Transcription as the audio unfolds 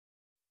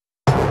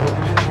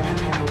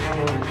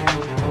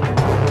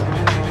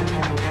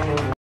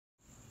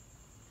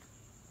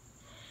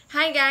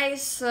Hi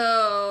guys! So,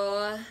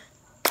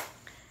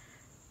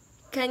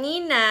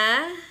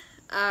 kanina,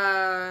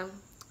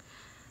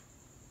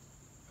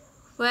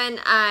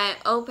 when I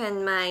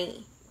opened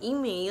my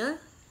email,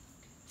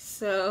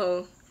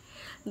 so,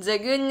 the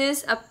good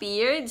news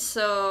appeared.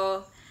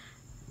 So,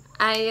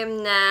 I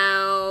am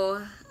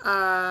now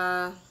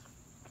a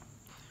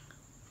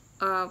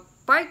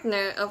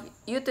partner of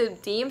YouTube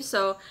team.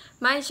 So,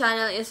 my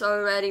channel is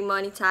already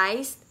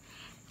monetized.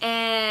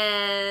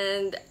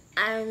 And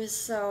I'm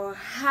so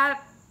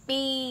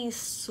happy,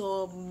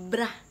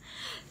 sobra,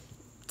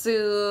 to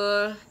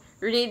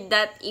read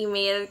that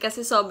email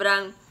kasi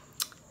sobrang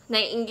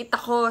naiinggit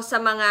ako sa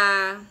mga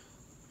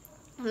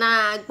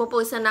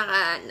nagpo-post na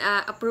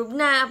approve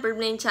na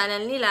yung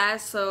channel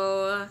nila.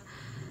 So,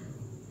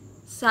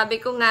 sabi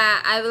ko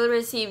nga, I will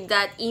receive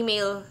that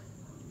email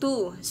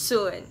too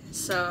soon.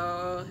 So,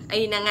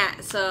 ayun na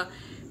nga. So,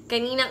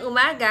 kaninang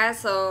umaga,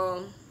 so,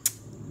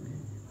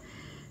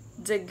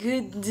 the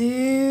good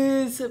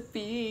news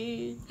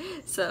appeared.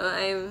 So,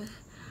 I'm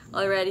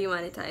already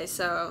monetized.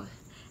 So,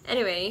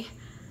 anyway,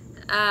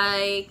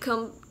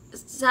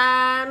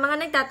 sa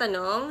mga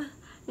nagtatanong,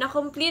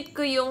 na-complete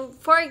ko yung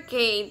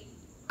 4K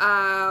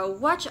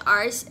watch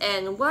hours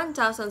and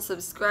 1,000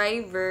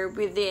 subscriber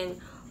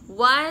within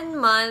 1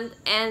 month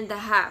and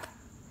a half.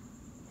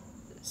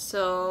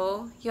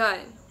 So,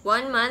 yun.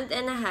 1 month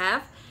and a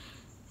half.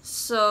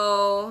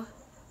 So,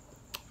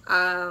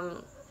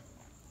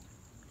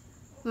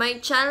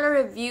 my channel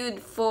reviewed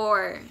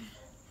for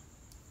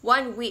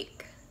 1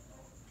 week.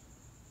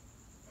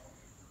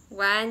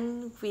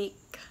 1 week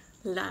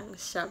lang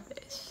siya,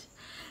 besh.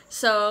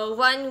 So,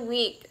 1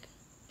 week.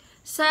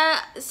 Sa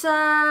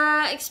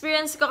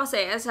experience ko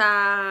kasi, sa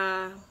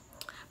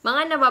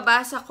mga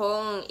nababasa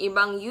kong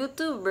ibang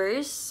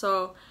YouTubers,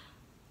 so,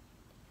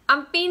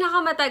 ang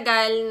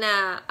pinakamatagal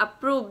na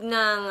approve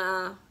ng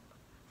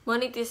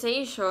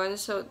monetization,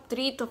 so,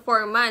 3 to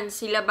 4 months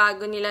sila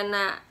bago nila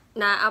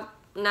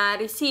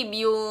na-receive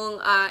yung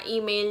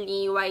email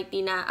ni YT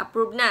na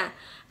approve na.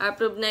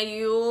 Approve na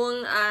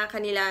yung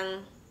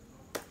kanilang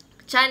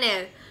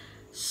channel.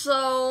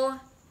 So,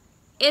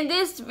 in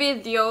this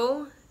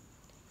video,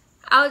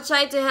 I'll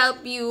try to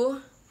help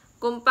you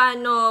kung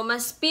paano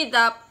mas-speed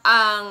up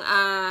ang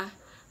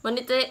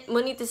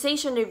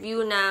monetization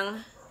review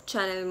ng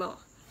channel mo.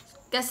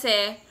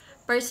 Kasi,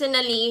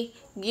 personally,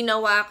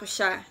 ginawa ko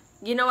siya.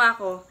 Ginawa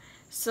ko.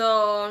 So,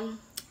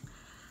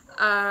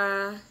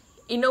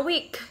 in a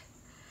week.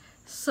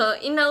 So,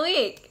 in a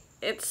week,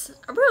 it's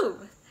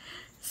approved.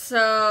 So,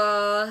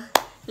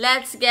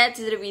 let's get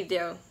to the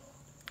video.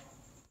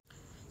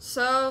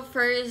 So,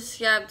 first,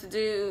 you have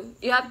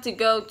to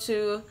go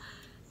to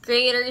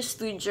Creator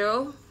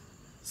Studio.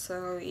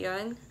 So,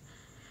 yun.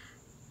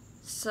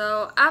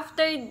 So,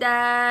 after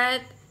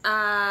that,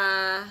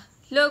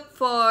 look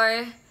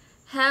for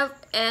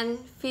help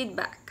and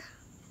feedback.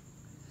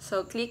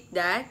 So, click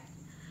that.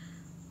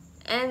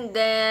 And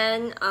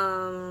then,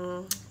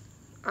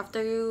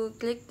 after you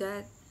click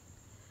that,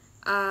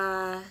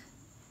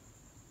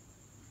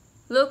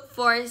 look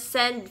for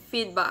send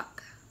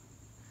feedback.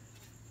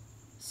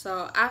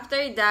 So,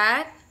 after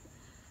that,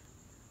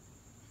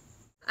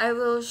 I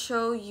will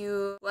show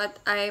you what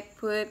I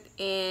put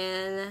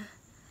in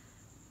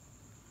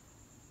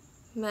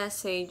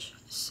message.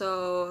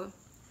 So,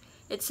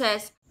 it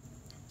says,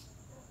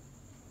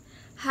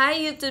 "Hi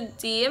YouTube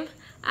team,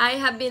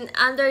 I have been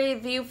under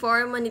review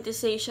for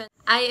monetization.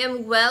 I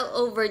am well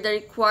over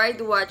the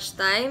required watch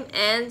time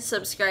and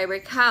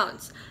subscriber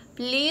counts.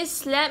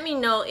 Please let me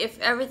know if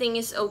everything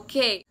is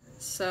okay."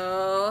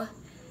 So,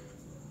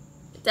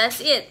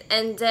 that's it.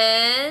 And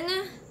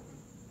then,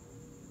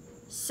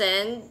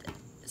 send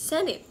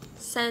it.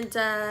 Send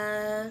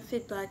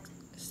feedback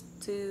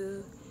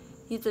to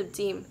YouTube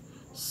team.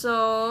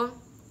 So,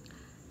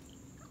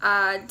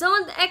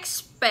 don't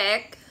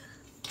expect,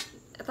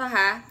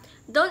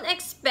 don't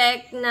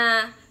expect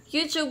na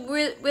YouTube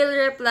will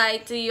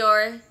reply to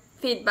your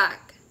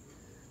feedback.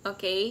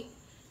 Okay?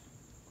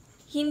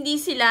 Hindi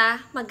sila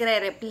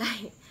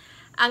magre-reply.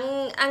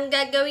 Ang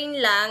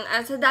gagawin lang,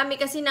 sa dami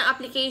kasi ng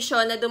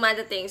application na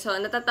dumadating, so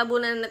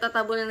natatabunan.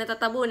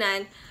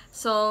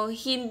 So,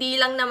 hindi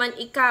lang naman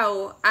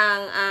ikaw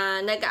ang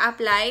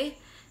nag-a-apply,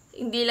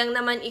 hindi lang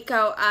naman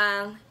ikaw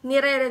ang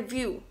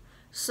nire-review.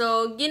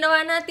 So,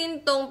 ginawa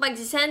natin tong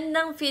pag-send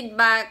ng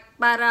feedback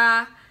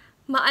para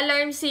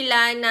ma-alarm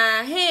sila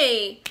na,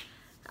 hey,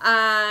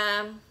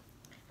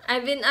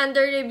 I've been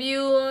under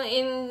review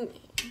in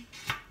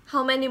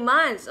how many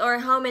months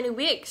or how many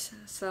weeks.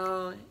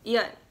 So,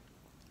 yun.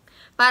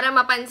 Para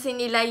mapansin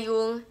nila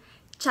yung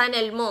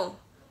channel mo.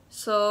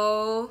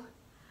 So,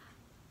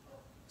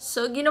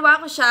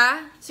 ginawa ko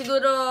siya.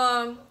 Siguro,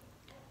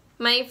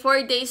 may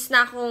 4 days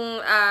na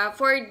akong,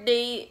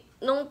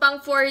 nung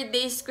pang 4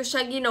 days ko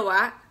siya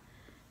ginawa.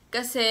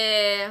 Kasi,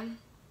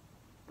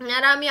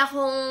 marami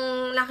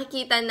akong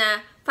nakikita na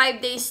 5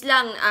 days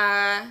lang,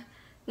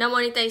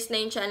 na-monetize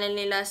na yung channel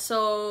nila. So,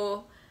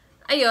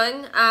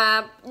 ayun,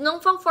 nung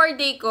pang 4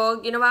 day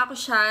ko, ginawa ko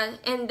siya.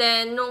 And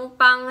then, nung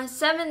pang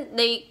 7th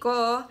day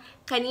ko,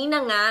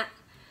 kanina nga,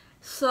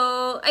 So,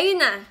 ayun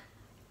na.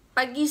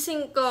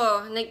 Pagising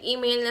ko,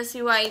 nag-email na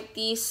si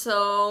YT.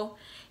 So,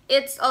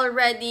 it's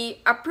already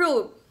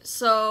approved.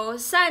 So,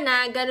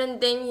 sana ganun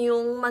din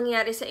yung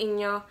mangyari sa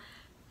inyo.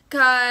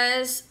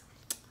 Cause,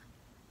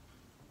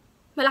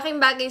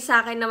 malaking bagay sa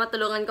akin na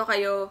matulungan ko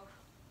kayo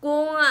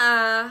kung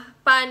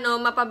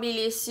paano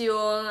mapabilis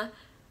yung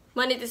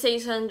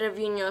monetization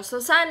review nyo.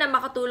 So, sana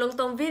makatulong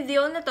tong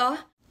video na to.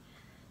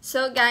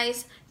 So,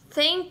 guys,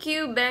 thank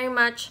you very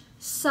much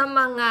sa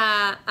mga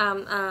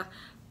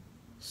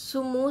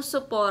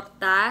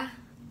sumusuporta,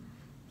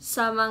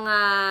 sa mga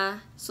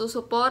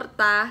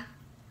susuporta,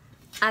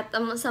 at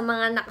sa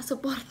mga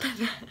nakasuporta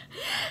na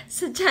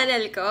sa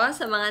channel ko,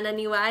 sa mga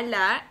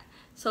naniwala.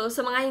 So,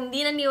 sa mga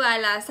hindi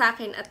naniwala sa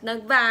akin at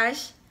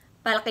nag-bash,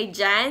 para kay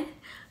Jan.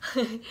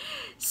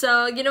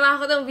 So, ginawa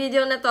ko tong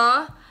video na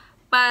to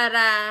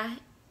para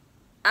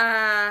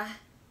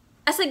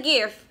as a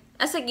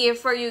gift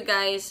for you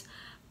guys,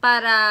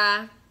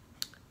 para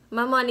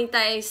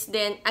ma-monetize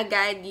din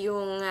agad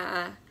yung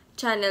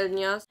channel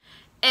nyo.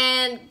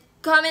 And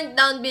comment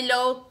down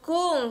below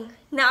kung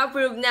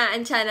na-approve na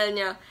ang channel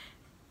nyo.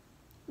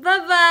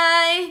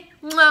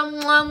 Bye-bye! Mwah,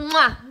 mwah,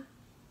 mwah!